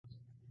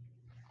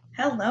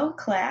Hello,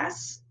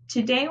 class.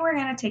 Today we're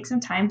going to take some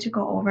time to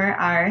go over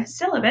our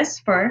syllabus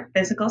for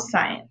physical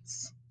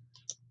science.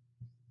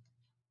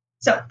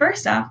 So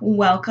first off,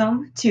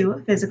 welcome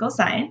to physical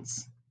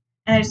science.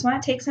 And I just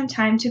want to take some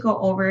time to go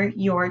over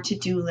your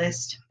to-do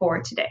list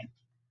for today.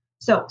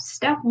 So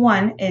step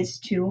 1 is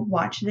to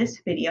watch this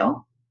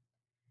video.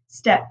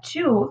 Step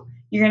 2,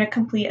 you're going to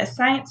complete a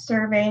science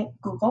survey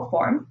Google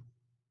form.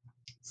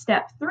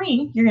 Step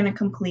 3, you're going to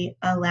complete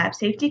a lab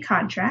safety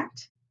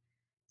contract.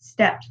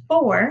 Step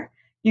 4,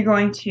 you're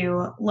going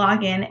to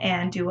log in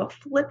and do a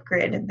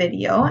Flipgrid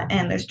video,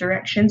 and there's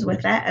directions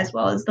with that as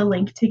well as the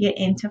link to get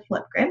into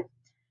Flipgrid.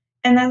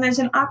 And then there's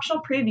an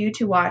optional preview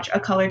to watch a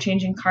color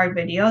changing card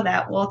video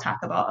that we'll talk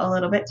about a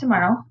little bit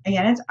tomorrow.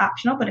 Again, it's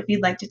optional, but if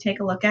you'd like to take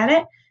a look at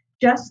it,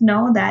 just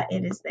know that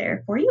it is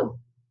there for you.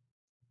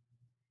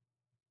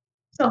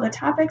 So the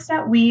topics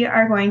that we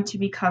are going to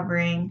be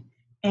covering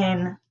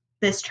in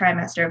this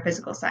trimester of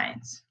physical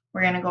science,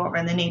 we're going to go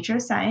over the nature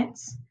of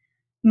science,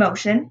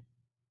 motion,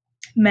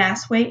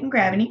 mass, weight, and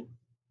gravity,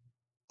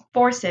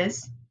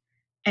 forces,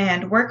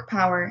 and work,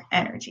 power,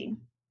 energy.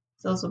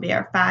 So those will be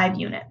our 5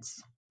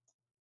 units.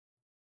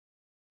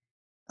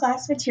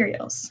 Class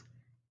materials.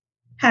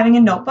 Having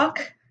a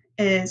notebook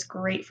is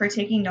great for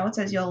taking notes,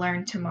 as you'll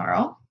learn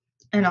tomorrow,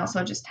 and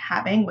also just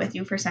having with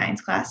you for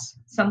science class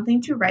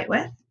something to write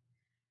with.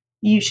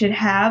 You should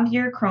have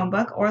your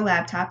Chromebook or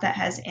laptop that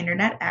has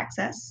internet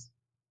access,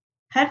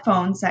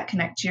 headphones that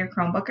connect to your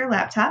Chromebook or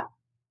laptop.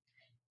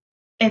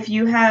 If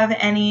you have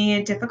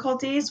any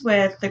difficulties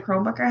with the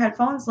Chromebook or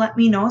headphones, let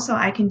me know so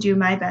I can do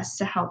my best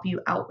to help you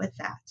out with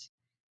that.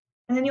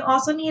 And then you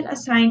also need a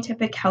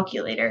scientific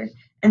calculator.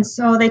 And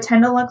so they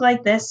tend to look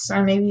like this,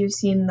 or maybe you've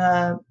seen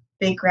the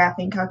big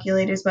graphing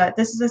calculators, but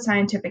this is a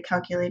scientific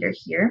calculator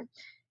here.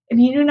 If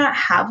you do not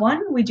have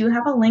one, we do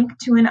have a link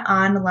to an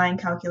online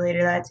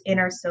calculator that's in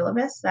our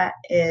syllabus that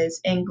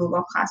is in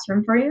Google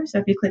Classroom for you. So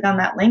if you click on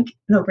that link,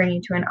 it'll bring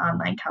you to an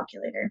online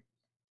calculator.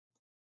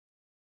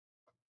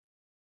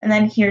 And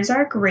then here's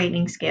our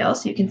grading scale,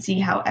 so you can see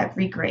how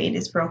every grade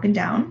is broken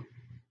down.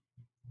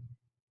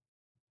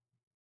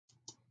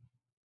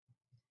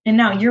 And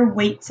now your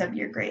weights of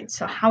your grade.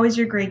 So how is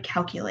your grade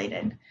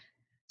calculated?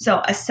 So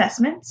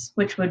assessments,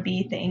 which would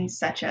be things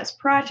such as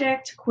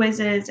project,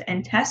 quizzes,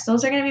 and tests,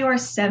 those are going to be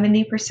worth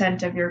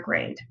 70% of your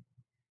grade.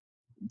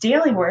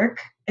 Daily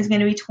work is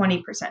going to be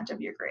 20%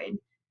 of your grade.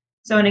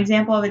 So an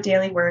example of a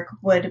daily work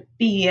would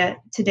be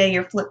today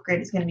your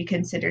Flipgrid is going to be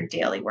considered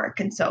daily work.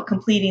 And so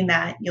completing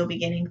that, you'll be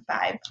getting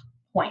 5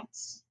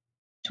 points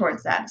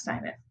towards that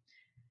assignment.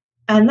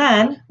 And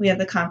then we have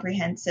the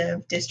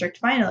comprehensive district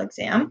final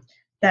exam.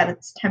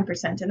 That's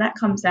 10%, and that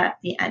comes at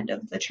the end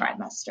of the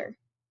trimester.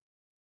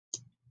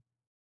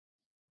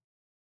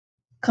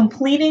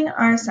 Completing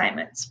our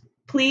assignments.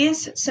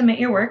 Please submit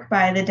your work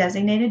by the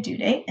designated due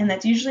date, and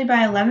that's usually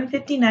by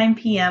 11:59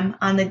 p.m.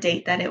 on the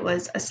date that it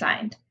was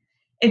assigned.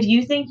 If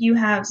you think you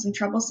have some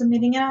trouble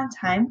submitting it on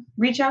time,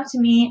 reach out to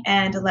me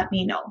and let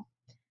me know.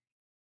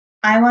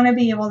 I want to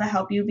be able to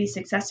help you be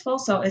successful,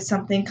 so if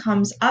something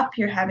comes up,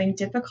 you're having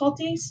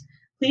difficulties,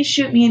 please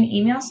shoot me an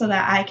email so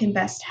that I can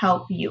best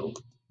help you.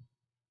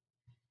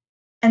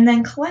 And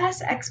then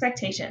class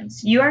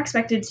expectations. You are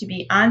expected to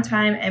be on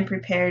time and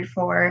prepared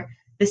for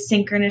the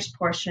synchronous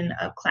portion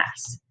of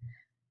class.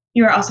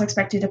 You are also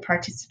expected to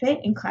participate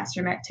in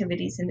classroom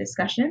activities and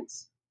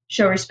discussions,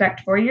 show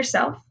respect for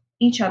yourself,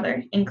 each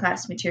other in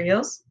class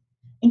materials,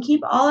 and keep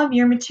all of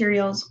your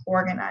materials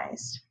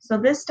organized. So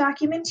this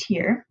document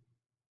here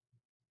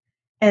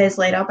is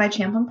laid out by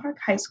Champlain Park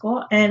High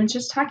School and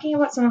just talking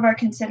about some of our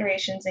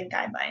considerations and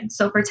guidelines.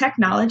 So for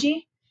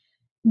technology,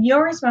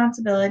 your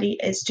responsibility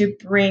is to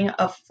bring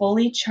a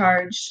fully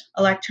charged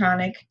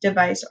electronic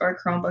device or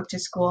Chromebook to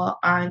school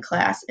on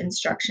class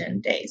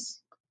instruction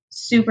days.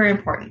 Super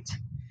important.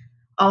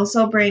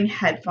 Also bring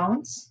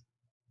headphones.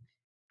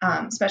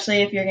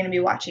 Especially if you're going to be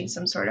watching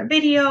some sort of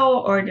video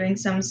or doing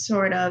some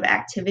sort of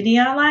activity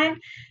online,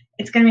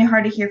 it's going to be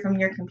hard to hear from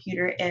your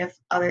computer if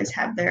others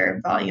have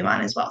their volume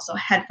on as well. So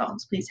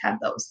headphones, please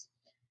have those.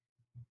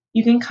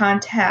 You can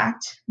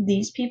contact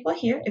these people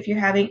here if you're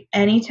having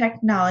any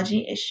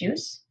technology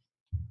issues.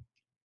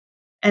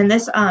 And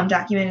this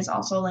document is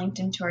also linked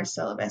into our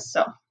syllabus,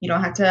 so you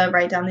don't have to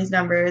write down these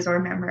numbers or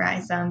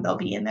memorize them. They'll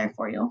be in there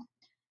for you.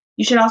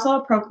 You should also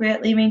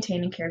appropriately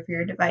maintain and care for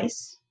your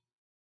device.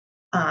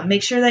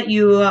 Make sure that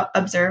you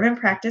observe and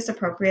practice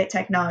appropriate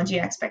technology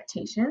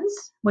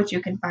expectations, which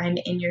you can find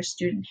in your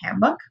student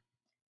handbook.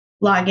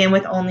 Log in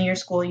with only your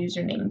school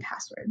username and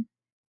password.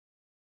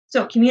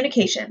 So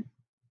communication.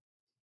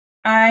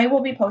 I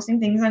will be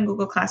posting things on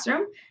Google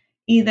Classroom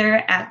either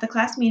at the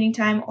class meeting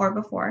time or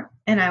before,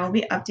 and I will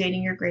be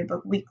updating your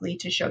gradebook weekly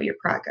to show your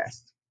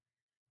progress.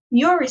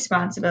 Your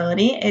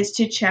responsibility is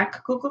to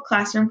check Google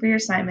Classroom for your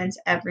assignments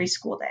every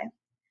school day.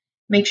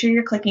 Make sure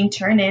you're clicking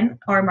Turn In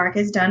or Mark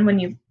as Done when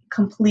you've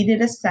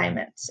completed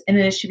assignments, and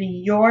it should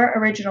be your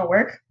original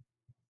work.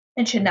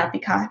 It should not be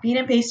copied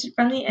and pasted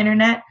from the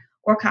internet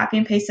or copy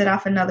and pasted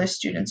off another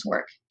student's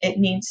work. It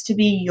needs to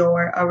be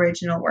your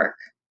original work.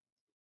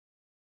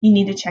 You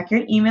need to check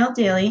your email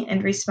daily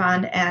and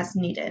respond as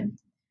needed.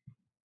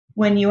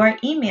 When you are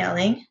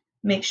emailing,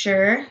 make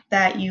sure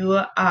that you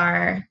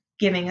are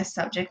giving a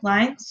subject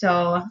line.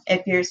 So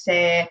if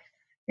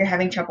you're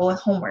having trouble with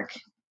homework,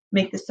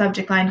 make the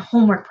subject line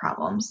homework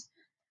problems.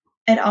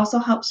 It also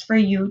helps for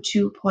you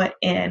to put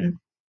in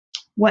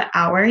what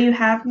hour you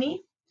have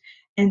me,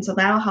 and so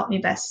that'll help me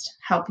best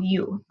help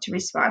you to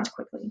respond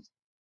quickly.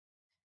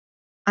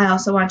 I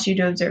also want you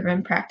to observe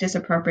and practice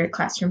appropriate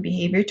classroom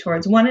behavior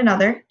towards one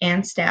another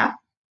and staff,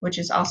 which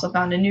is also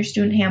found in your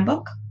student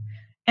handbook,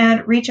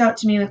 and reach out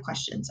to me with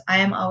questions. I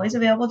am always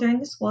available during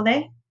the school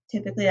day,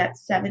 typically at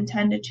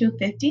 7:10 to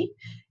 2:50.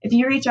 If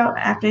you reach out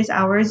after these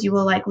hours, you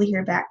will likely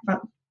hear back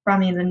from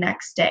me the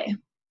next day.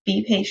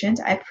 Be patient.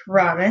 I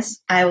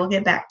promise I will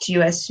get back to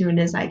you as soon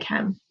as I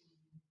can.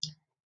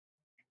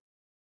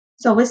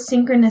 So with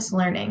synchronous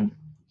learning,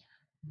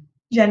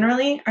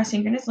 generally our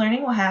synchronous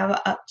learning will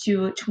have up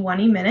to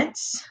 20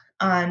 minutes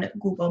on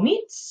Google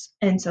Meets,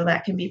 and so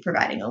that can be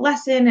providing a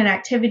lesson, an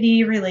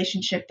activity,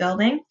 relationship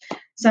building.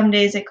 Some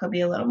days it could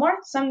be a little more,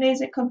 some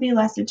days it could be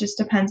less. It just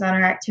depends on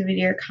our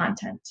activity or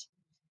content.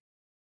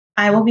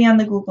 I will be on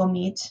the Google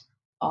Meet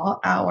all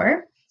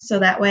hour, so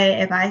that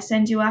way if I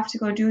send you off to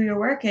go do your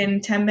work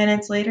and 10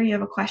 minutes later you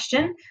have a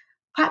question,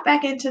 pop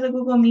back into the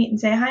Google Meet and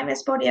say, "Hi,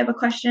 Miss Bodie, I have a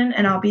question,"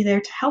 and I'll be there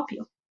to help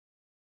you.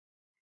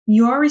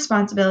 Your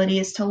responsibility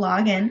is to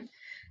log in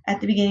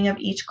at the beginning of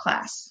each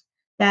class.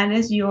 That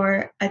is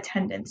your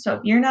attendance. So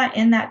if you're not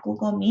in that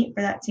Google Meet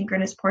for that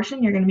synchronous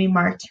portion, you're going to be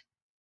marked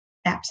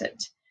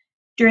absent.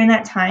 During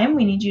that time,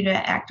 we need you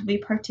to actively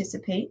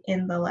participate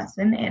in the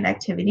lesson and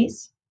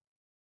activities.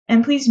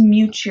 And please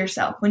mute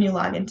yourself when you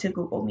log into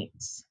Google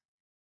Meets.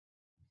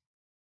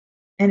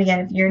 And again,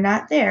 if you're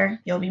not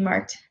there, you'll be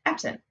marked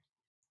absent.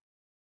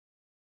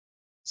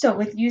 So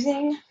with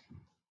using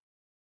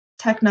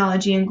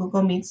technology in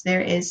Google Meets,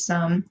 there is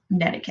some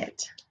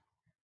etiquette.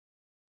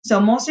 So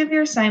most of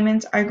your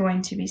assignments are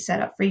going to be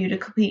set up for you to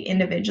complete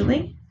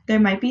individually. There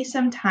might be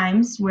some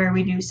times where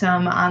we do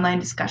some online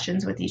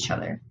discussions with each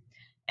other,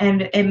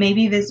 and it may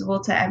be visible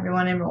to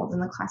everyone enrolled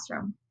in the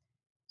classroom.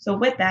 So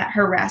with that,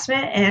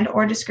 harassment and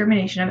or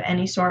discrimination of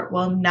any sort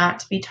will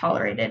not be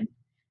tolerated.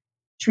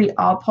 Treat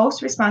all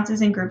post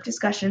responses and group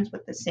discussions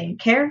with the same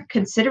care,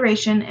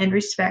 consideration, and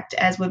respect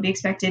as would be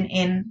expected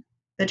in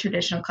the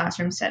traditional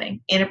classroom setting.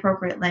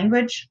 Inappropriate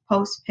language,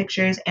 posts,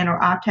 pictures, and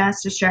or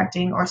off-task,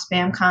 distracting, or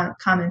spam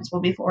comments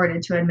will be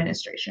forwarded to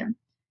administration.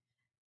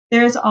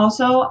 There is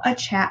also a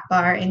chat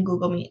bar in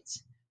Google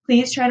Meets.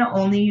 Please try to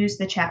only use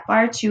the chat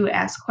bar to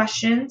ask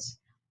questions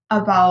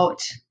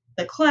about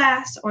the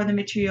class or the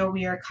material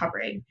we are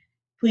covering.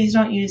 Please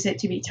don't use it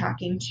to be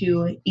talking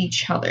to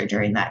each other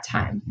during that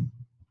time.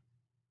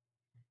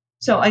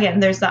 So again,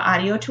 there's the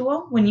audio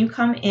tool. When you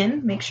come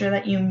in, make sure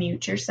that you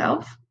mute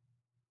yourself.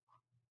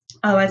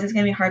 Otherwise, it's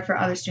going to be hard for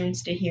other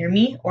students to hear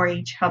me or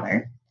each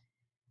other.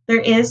 There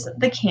is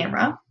the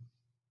camera.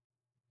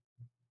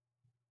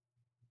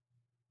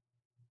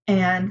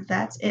 And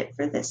that's it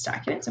for this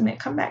document. So I'm going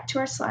to come back to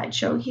our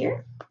slideshow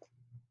here.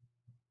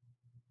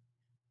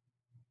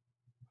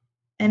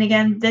 And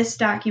again, this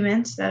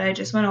document that I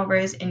just went over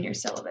is in your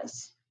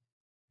syllabus.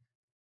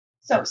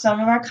 So some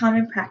of our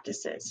common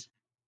practices.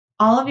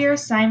 All of your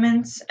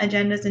assignments,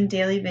 agendas, and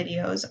daily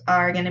videos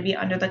are going to be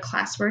under the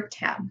classwork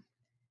tab.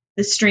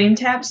 The stream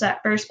tabs,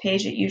 that first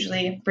page it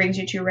usually brings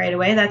you to right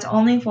away, that's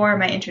only for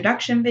my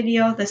introduction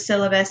video, the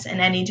syllabus, and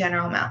any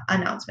general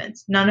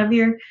announcements. None of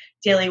your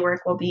daily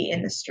work will be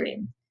in the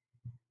stream.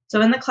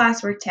 So in the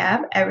classwork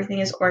tab, everything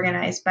is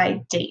organized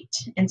by date.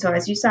 And so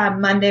as you saw,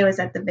 Monday was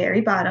at the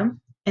very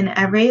bottom, and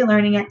every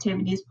learning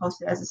activity is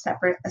posted as a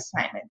separate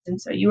assignment.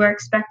 And so you are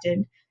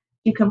expected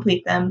to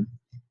complete them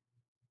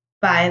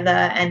by the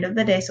end of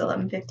the day, so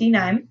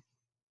 11:59,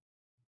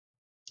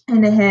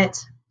 and to hit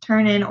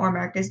turn in or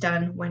mark as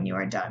done when you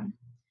are done.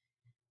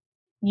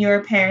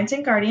 Your parents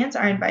and guardians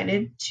are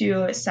invited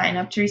to sign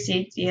up to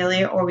receive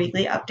daily or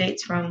weekly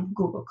updates from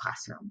Google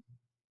Classroom.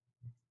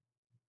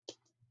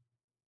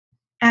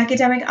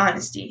 Academic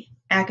honesty.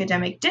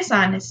 Academic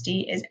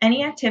dishonesty is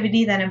any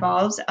activity that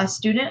involves a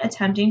student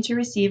attempting to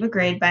receive a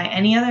grade by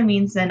any other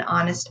means than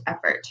honest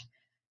effort.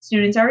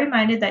 Students are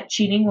reminded that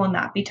cheating will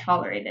not be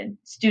tolerated.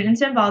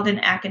 Students involved in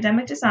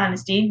academic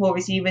dishonesty will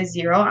receive a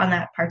 0 on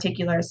that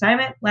particular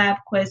assignment, lab,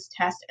 quiz,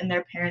 test, and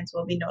their parents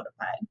will be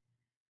notified.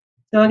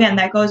 So again,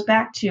 that goes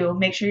back to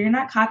make sure you're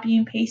not copying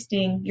and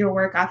pasting your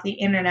work off the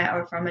internet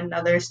or from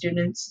another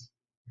student's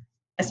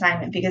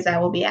assignment, because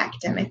that will be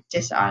academic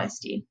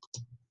dishonesty.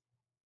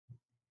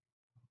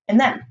 And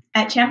then,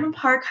 at Champlin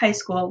Park High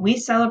School, we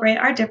celebrate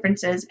our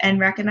differences and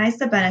recognize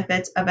the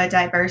benefits of a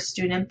diverse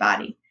student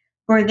body.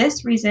 For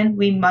this reason,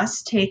 we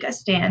must take a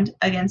stand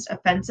against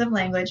offensive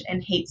language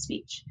and hate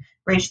speech.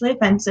 Racially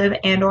offensive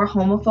and or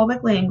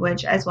homophobic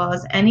language, as well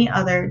as any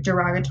other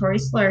derogatory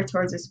slur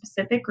towards a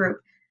specific group,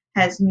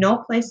 has no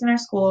place in our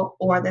school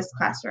or this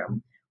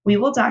classroom. We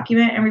will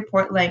document and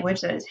report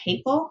language that is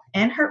hateful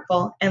and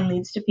hurtful and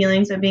leads to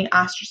feelings of being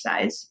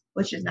ostracized,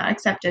 which is not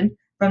accepted,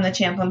 from the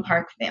Champlin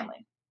Park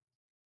family.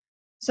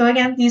 So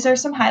again, these are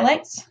some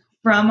highlights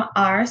from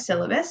our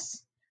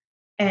syllabus.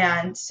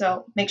 And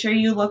so make sure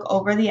you look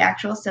over the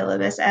actual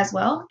syllabus as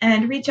well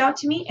and reach out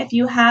to me if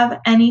you have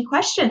any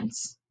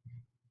questions.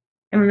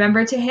 And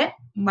remember to hit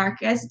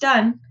mark as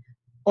done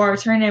or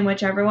turn in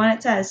whichever one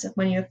it says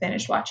when you have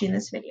finished watching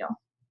this video.